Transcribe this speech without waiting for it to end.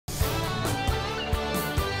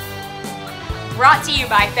Brought to you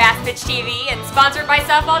by Fastpitch TV and sponsored by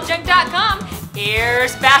SoftballJunk.com,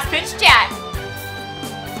 here's Fastpitch Chat.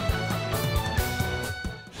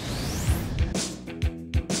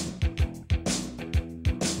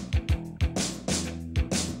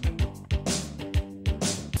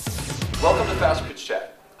 Welcome to Fastpitch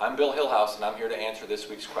Chat. I'm Bill Hillhouse and I'm here to answer this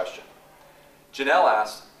week's question. Janelle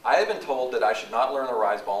asks, I have been told that I should not learn the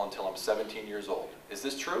Riseball until I'm 17 years old. Is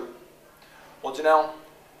this true? Well, Janelle,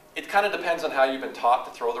 it kind of depends on how you've been taught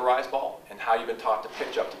to throw the Riseball and how you've been taught to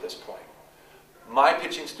pitch up to this point. My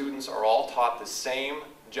pitching students are all taught the same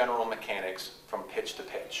general mechanics from pitch to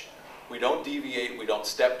pitch. We don't deviate, we don't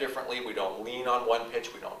step differently, we don't lean on one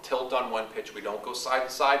pitch, we don't tilt on one pitch, we don't go side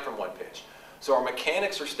to side from one pitch. So our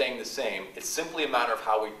mechanics are staying the same. It's simply a matter of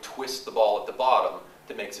how we twist the ball at the bottom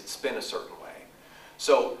that makes it spin a certain way.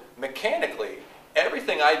 So mechanically,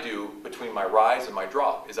 everything I do between my rise and my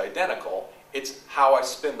drop is identical. It's how I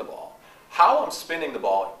spin the ball. How I'm spinning the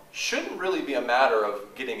ball shouldn't really be a matter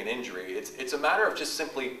of getting an injury. It's a matter of just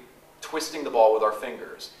simply twisting the ball with our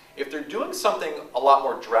fingers. If they're doing something a lot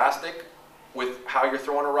more drastic with how you're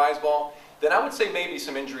throwing a rise ball, then I would say maybe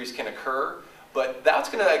some injuries can occur. But that's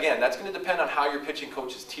going to depend on how your pitching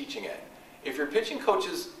coach is teaching it. If your pitching coach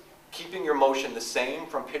is keeping your motion the same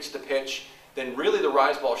from pitch to pitch, then really the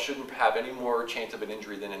rise ball shouldn't have any more chance of an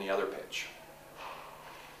injury than any other pitch.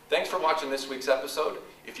 Thanks for watching this week's episode.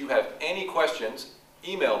 If you have any questions,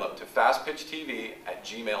 email them to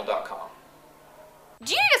fastpitchtv@gmail.com.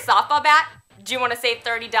 Do you need a softball bat? Do you want to save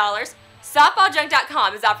 $30?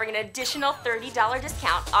 SoftballJunk.com is offering an additional $30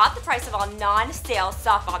 discount off the price of all non-sale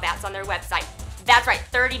softball bats on their website. That's right,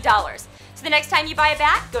 $30. So the next time you buy a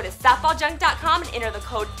bat, go to SoftballJunk.com and enter the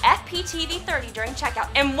code FPTV30 during checkout.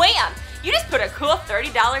 And wham! You just put a cool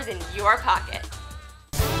 $30 in your pocket.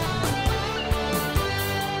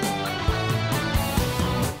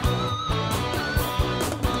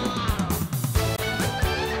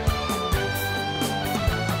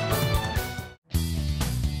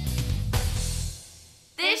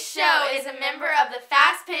 This show is a member of the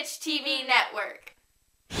Fastpitch TV network.